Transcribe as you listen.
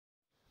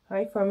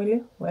Hi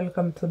family,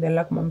 welcome to the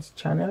Luck Moms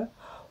channel.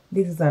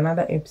 This is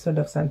another episode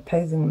of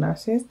Sanitizing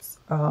Narcissists.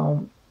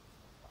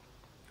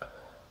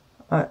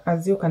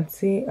 As you can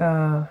see,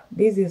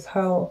 this is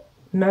how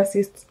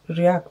narcissists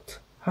react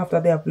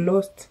after they have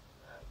lost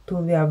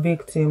to their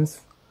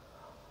victims.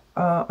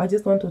 I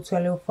just want to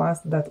tell you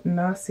first that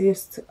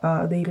narcissists,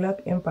 they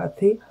lack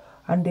empathy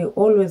and they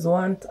always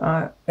want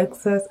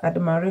excess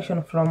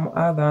admiration from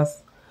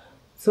others,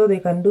 so they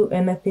can do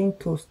anything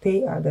to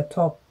stay at the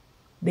top.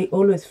 They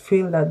always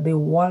feel that the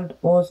world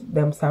owes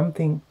them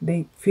something.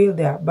 They feel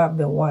they are above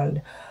the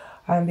world,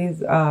 and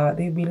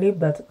they believe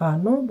that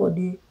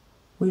nobody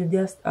will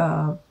just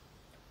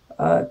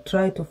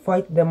try to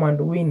fight them and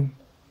win.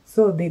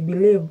 So they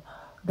believe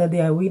that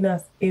they are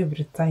winners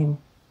every time.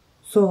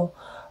 So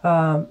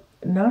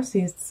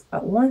narcissists,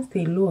 once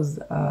they lose,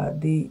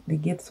 they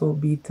get so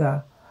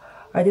bitter.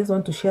 I just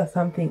want to share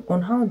something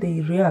on how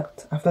they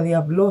react after they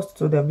have lost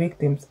to their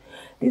victims.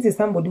 This is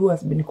somebody who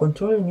has been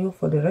controlling you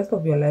for the rest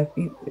of your life.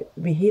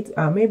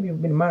 Maybe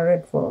you've been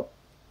married for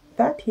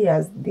 30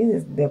 years. This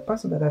is the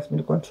person that has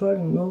been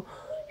controlling you.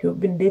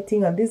 You've been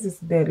dating, and this is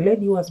the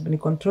lady who has been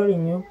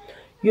controlling you.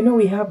 You know,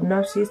 we have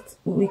narcissists.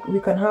 We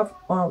can have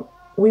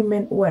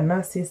women who are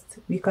narcissists.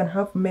 We can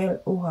have men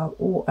who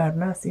are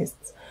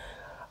narcissists.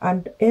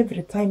 And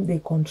every time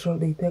they control,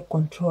 they take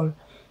control.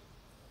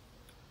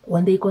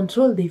 When they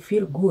control, they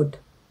feel good,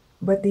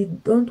 but they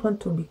don't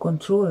want to be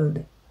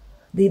controlled.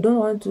 They don't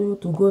want you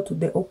to go to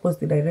the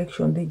opposite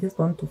direction. They just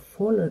want to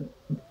follow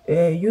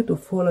you to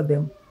follow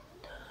them.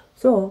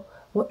 So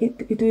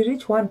it will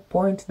reach one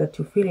point that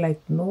you feel like,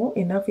 no,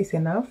 enough is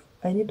enough.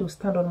 I need to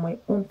stand on my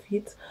own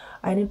feet.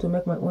 I need to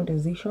make my own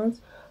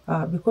decisions.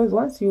 Because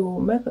once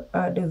you make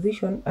a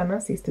decision, a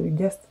narcissist will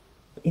just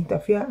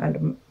interfere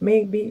and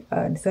maybe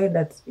decide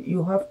that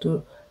you have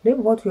to leave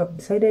what you have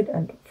decided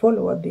and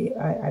follow what they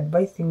are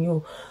advising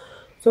you.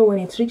 So when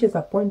it reaches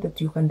a point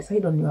that you can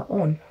decide on your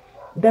own,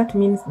 that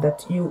means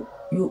that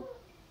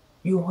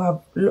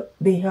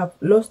they have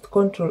lost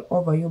control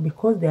over you,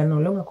 because they are no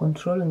longer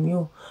controlling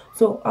you.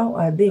 So how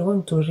are they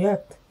going to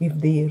react if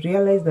they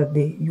realize that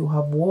you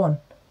have won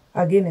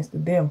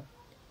against them,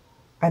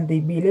 and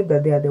they believe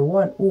that they are the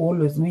one who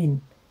always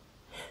win?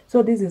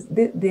 So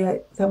there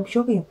are some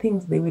shocking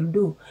things they will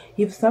do.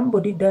 If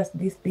somebody does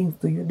these things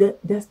to you,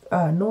 just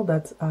know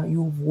that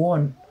you've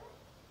won.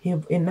 You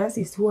have a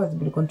narcissist who has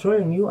been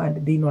controlling you,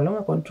 and they no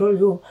longer control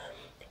you,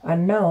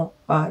 and now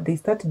they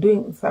start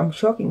doing some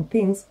shocking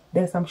things.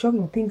 There are some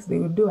shocking things they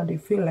will do, and they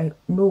feel like,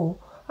 no,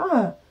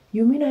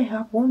 you mean I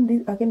have won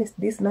this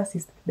against this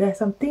narcissist? There are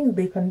some things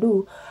they can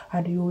do,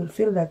 and you will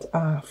feel that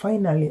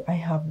finally I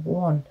have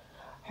won.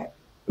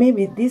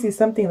 Maybe this is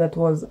something that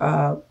was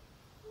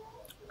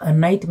a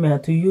nightmare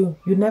to you.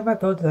 You never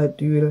thought that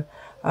you will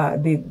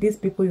these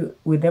people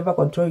will never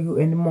control you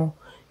anymore.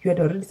 You had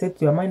already set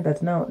to your mind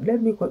that now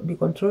let me be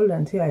controlled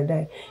until I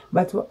die.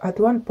 But at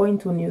one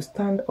point, when you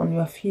stand on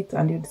your feet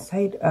and you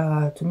decide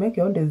to make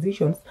your own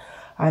decisions,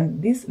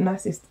 and this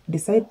narcissist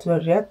decide to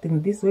react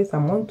in this way,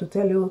 someone to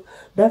tell you,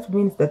 that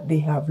means that they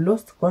have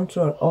lost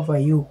control over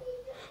you,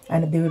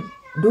 and they will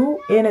do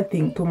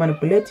anything to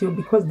manipulate you,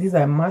 because these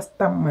are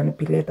master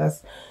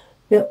manipulators.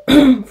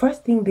 The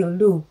first thing they'll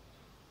do,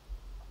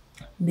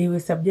 they will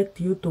subject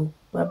you to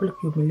public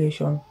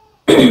humiliation.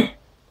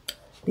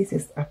 This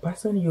is a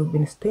person you've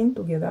been staying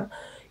together.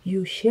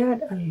 You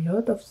shared a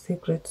lot of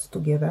secrets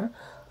together,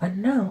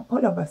 and now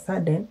all of a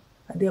sudden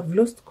they have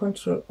lost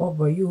control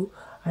over you,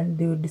 and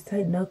they will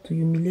decide now to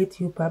humiliate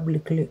you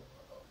publicly.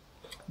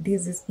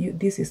 This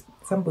is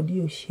somebody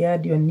you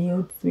shared your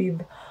nudes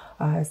with,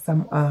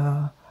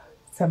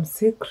 some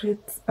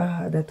secrets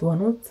that were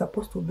not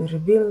supposed to be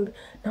revealed.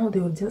 Now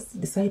they will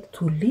just decide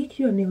to leak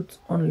your nudes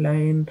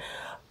online,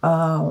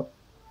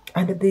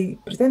 and they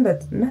pretend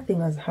that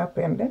nothing has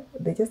happened.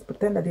 They just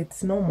pretend that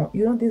it's normal.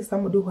 You know, this is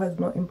somebody who has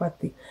no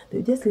empathy.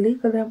 They just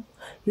leak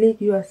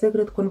your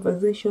secret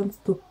conversations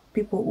to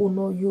people who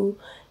know you.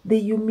 They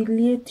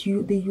humiliate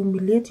you. They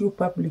humiliate you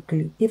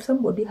publicly. If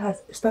somebody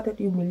has started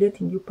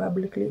humiliating you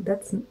publicly,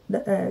 just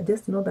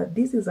know that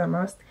this is a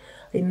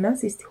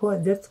narcissist who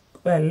has just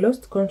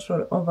lost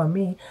control over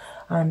me,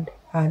 and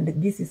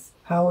this is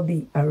how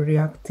they are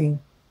reacting.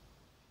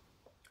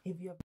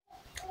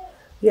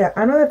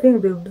 Another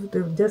thing they'll do,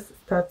 they'll just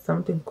start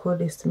something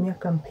called a smear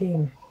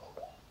campaign.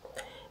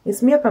 A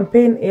smear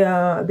campaign,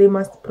 they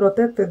must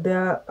protect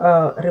their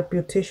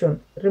reputation.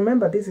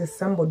 Remember, this is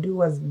somebody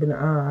who has been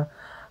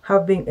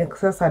having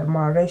excess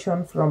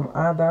admiration from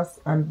others,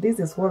 and this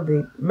is what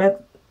they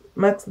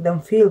makes them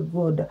feel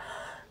good.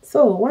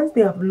 So once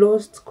they have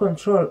lost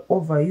control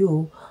over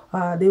you,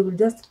 they will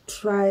just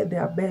try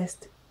their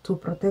best to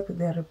protect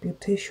their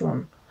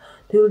reputation.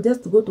 They will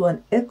just go to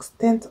an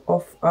extent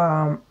of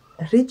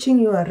reaching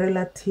your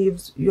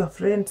relatives, your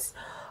friends,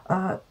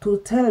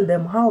 to tell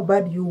them how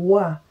bad you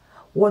were.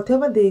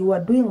 Whatever they were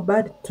doing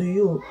bad to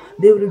you,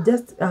 they will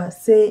just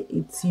say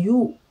it's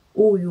you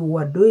who you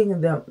were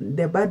doing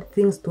the bad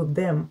things to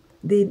them.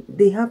 they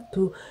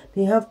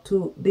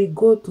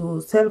go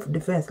to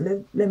self-defense.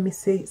 Let me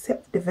say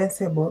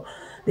self-defensible.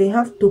 They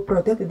have to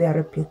protect their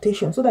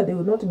reputation so that they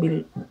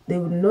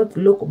will not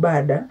look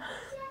bad.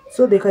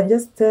 So they can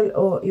just tell,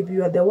 oh, if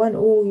you are the one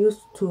who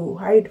used to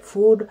hide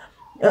food,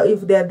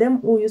 if they are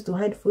them who used to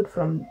hide food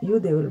from you,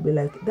 they will be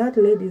like, that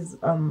lady is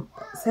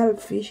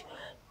selfish.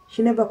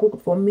 She never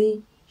cooked for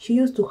me. She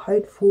used to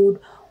hide food.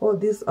 Or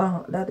this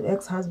that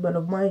ex-husband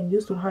of mine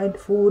used to hide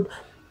food.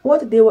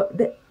 What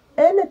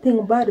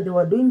anything bad they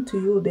were doing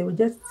to you, they would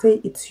just say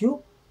it's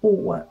you who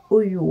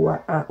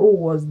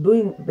was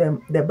doing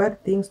the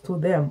bad things to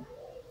them.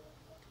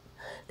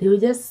 They will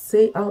just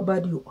say how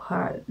bad you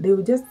are. They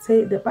will just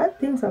say the bad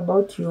things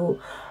about you.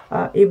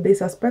 If they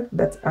suspect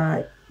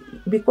that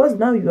because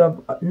now you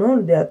have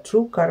known their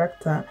true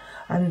character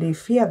and they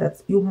fear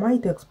that you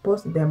might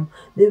expose them,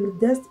 they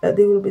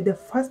will be the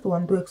first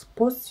one to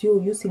expose you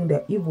using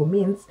their evil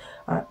means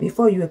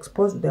before you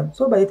expose them.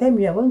 So by the time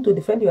you are going to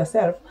defend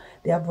yourself,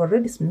 they have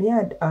already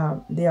smeared.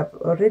 They have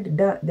already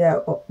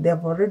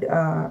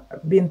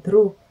been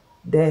through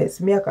the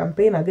smear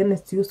campaign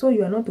against you. So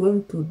you are not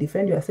going to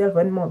defend yourself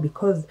anymore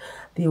because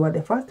they were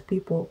the first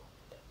people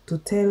to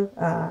tell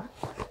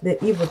the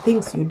evil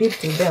things you did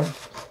to them.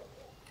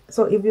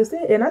 So if you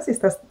say a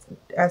narcissist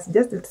has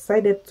just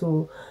decided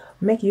to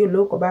make you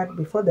look bad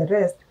before the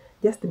rest,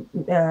 just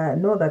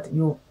know that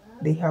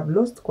they have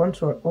lost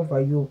control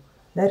over you.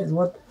 That is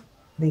what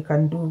they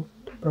can do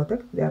to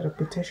protect their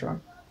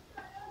reputation.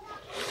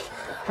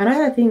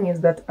 Another thing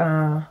is that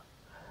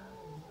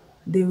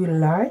they will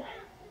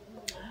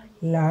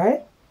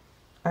lie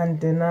and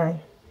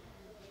deny.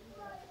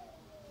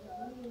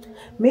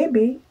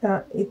 Maybe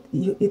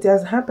it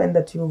has happened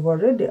that you've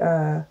already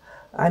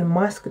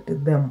unmasked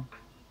them.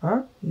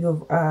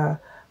 You've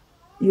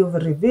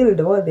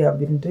revealed what they have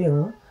been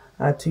doing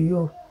to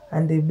you,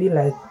 and they'll be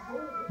like,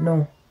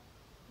 no,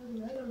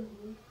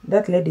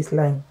 that lady is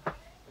lying.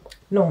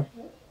 No,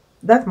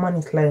 that man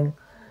is lying.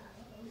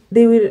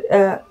 They will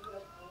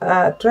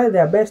try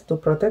their best to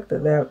protect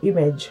their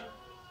image.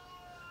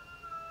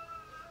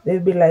 They'll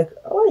be like,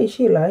 why is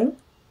she lying?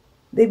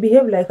 They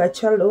behave like a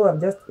child who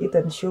have just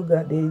eaten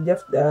sugar. They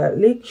just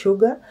lick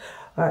sugar.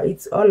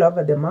 It's all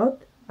over the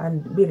mouth,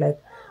 and be like,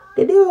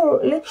 did you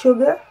lick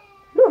sugar?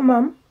 No,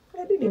 ma'am,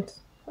 I didn't.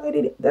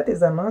 That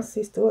is a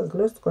narcissist who has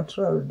lost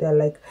control. They're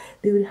like,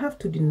 they will have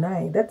to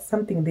deny. That's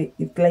something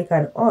it's like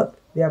an oath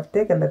they have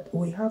taken, that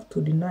we have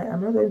to deny.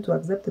 I'm not going to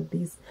accept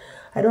this.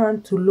 I don't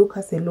want to look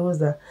as a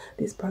loser.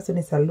 This person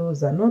is a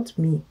loser, not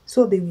me.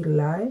 So they will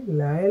lie,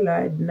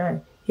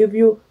 deny. If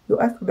you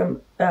ask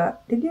them,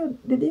 did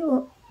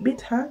you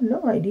beat her?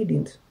 No, I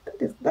didn't.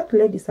 That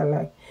lady's a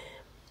lie.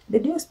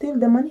 Did you steal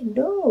the money?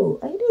 No,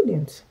 I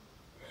didn't.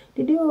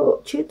 Did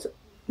you cheat?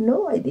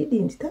 No, I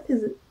didn't.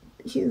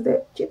 She's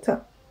the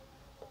cheater.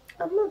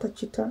 I'm not a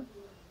cheater.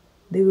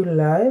 They will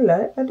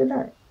lie and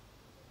deny.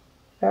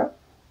 Yeah.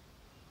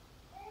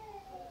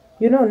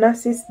 You know,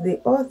 narcissists, they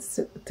all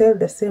tell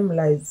the same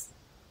lies.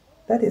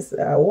 That is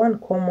one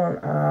common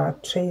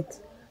trait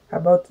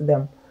about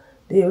them.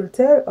 They will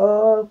tell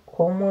all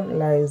common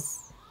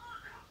lies.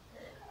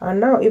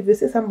 And now, if you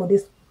see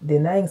somebody's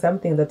denying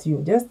something that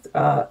you just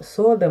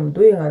saw them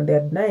doing and they're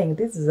denying,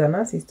 this is a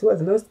narcissist who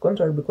has lost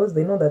control, because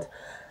they know that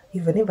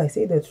even if I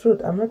say the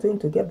truth, I'm not going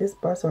to get this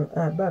person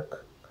back.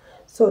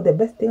 So the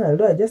best thing I'll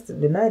do, I just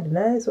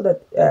deny so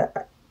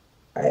that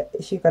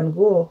she can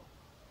go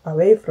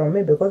away from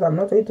me, because I'm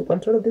not going to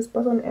control this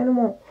person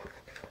anymore.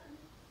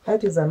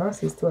 That is a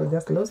narcissist who has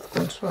just lost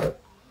control.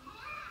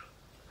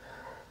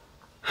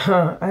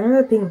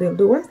 Another thing they'll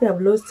do, once they have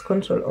lost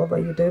control over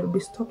you, they will be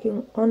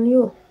stalking on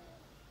you.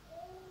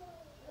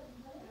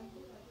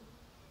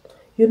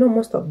 You know,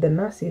 most of the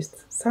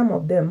narcissists, some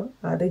of them,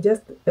 they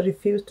just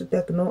refuse to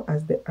take no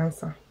as the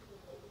answer.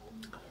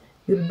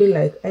 You'll be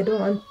like, I don't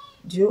want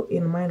you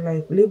in my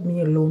life, leave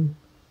me alone.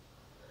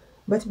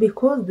 But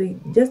because they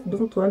just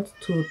don't want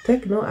to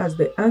take no as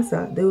the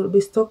answer, they will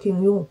be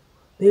stalking you.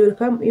 They will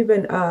come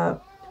even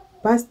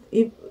past,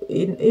 if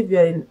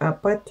you're in a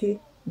party,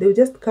 they will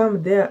just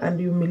come there and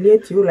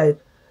humiliate you, like,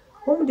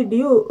 whom did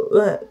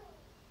you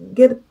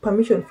get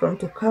permission from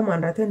to come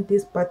and attend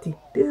this party?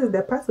 This is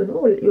the person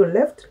who you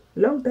left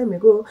long time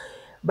ago,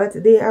 but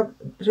they have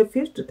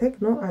refused to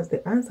take no as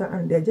the answer,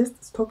 and they're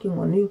just stalking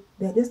on you.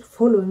 They're just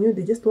following you.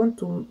 They just want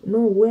to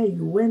know where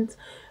you went,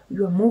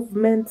 your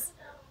movements,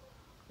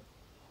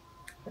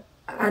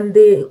 and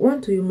they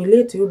want to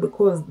humiliate you,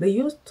 because they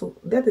used to,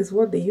 that is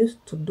what they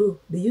used to do.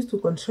 They used to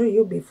control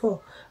you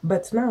before,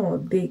 but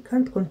now they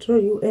can't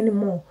control you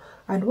anymore.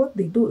 And what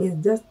they do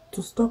is just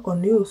to stalk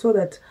on you, so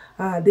that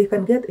they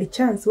can get a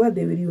chance where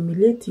they will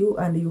humiliate you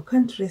and you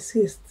can't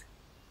resist.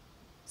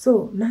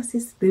 So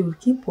narcissists, they will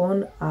keep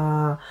on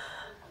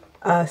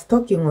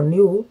stalking on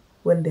you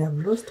when they have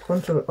lost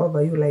control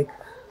over you. Like,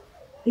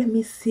 let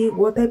me see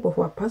what type of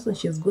a person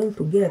she's going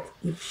to get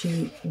if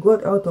she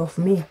got out of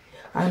me,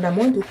 and I'm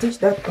going to teach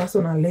that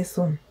person a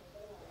lesson.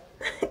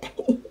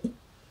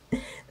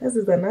 This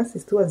is a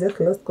narcissist who has just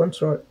lost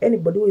control.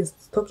 Anybody who is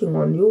stalking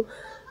on you,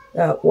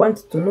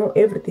 wants to know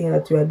everything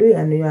that you are doing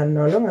and you are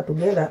no longer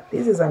together.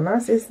 This is a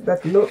narcissist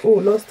that who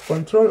lost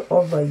control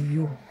over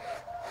you.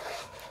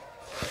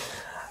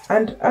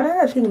 And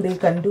another thing they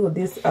can do,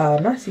 this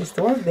narcissist,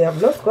 once they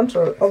have lost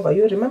control over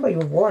you, remember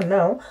you've won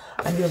now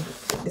and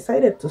you've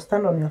decided to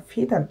stand on your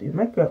feet and you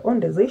make your own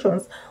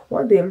decisions.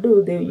 What they'll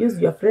do, they'll use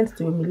your friends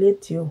to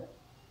humiliate you.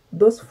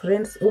 Those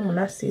friends whom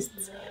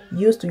narcissists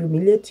use to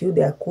humiliate you,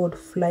 they are called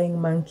flying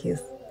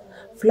monkeys.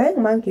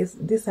 Flying monkeys,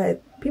 these are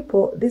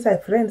people, these are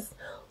friends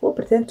who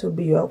pretend to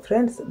be your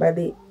friends, but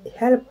they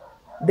help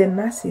the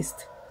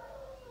narcissist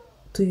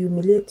to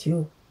humiliate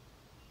you.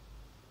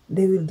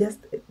 They will just,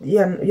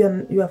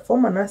 your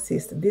former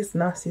narcissist, this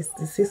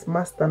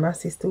master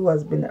narcissist who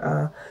has been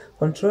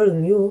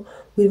controlling you,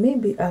 will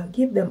maybe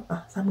give them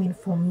some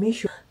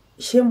information,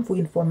 shameful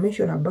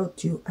information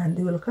about you, and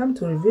they will come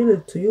to reveal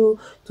it to you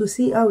to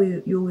see how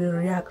you will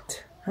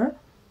react.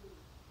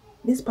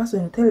 This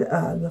person will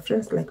tell your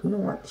friends, like, you know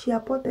what, she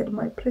aborted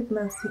my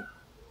pregnancy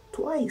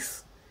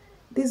twice.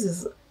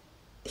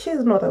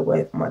 She's not a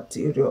wife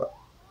material.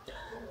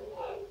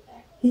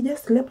 He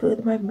just slept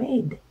with my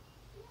maid.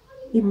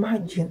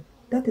 Imagine,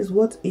 that is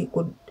what he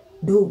could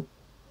do.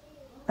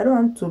 I don't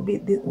want to be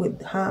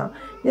with her.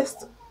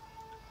 Just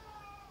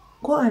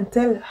go and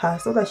tell her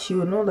so that she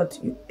will know that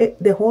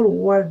the whole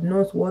world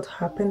knows what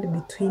happened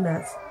between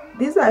us.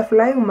 These are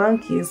flying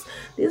monkeys.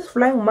 These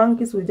flying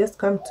monkeys will just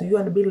come to you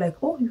and be like,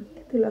 oh, you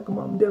like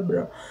Mom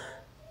Deborah.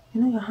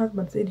 You know, your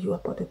husband said you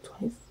aborted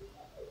twice.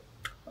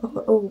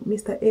 Oh,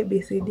 Mr.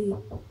 ABCD.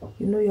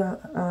 You know,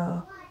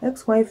 your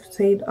ex-wife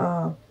said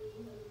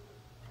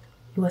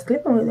you were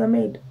sleeping with your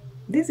maid.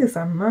 This is a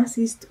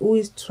narcissist who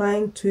is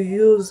trying to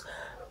use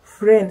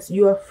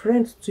your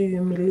friends to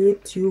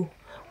humiliate you.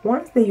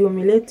 Once they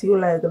humiliate you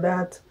like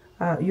that,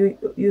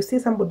 you see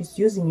somebody's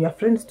using your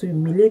friends to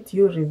humiliate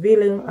you,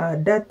 revealing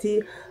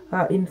dirty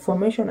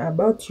information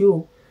about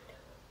you.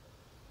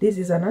 This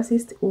is a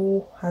narcissist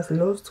who has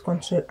lost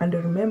control. And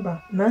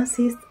remember,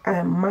 narcissists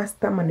are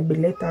master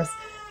manipulators.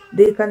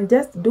 They can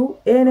just do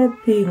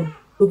anything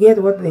to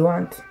get what they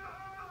want.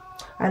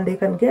 And they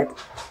can get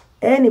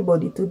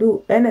anybody to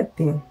do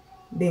anything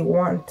they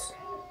want.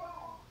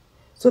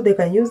 So they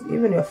can use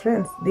even your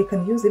friends. They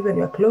can use even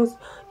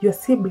your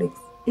siblings,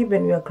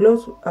 even your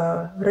close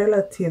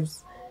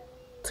relatives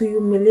to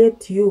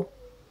humiliate you,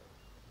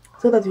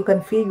 so that you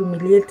can feel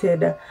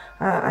humiliated,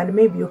 and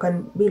maybe you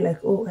can be like,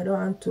 oh, I don't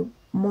want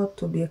more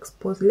to be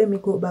exposed. Let me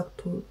go back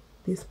to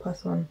this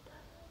person.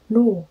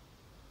 No,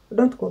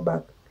 don't go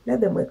back.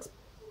 Let them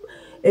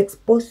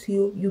expose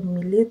you,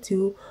 humiliate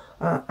you,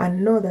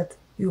 and know that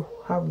you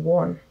have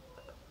won.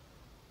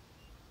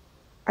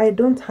 I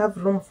don't have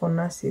room for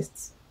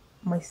narcissists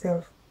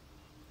myself.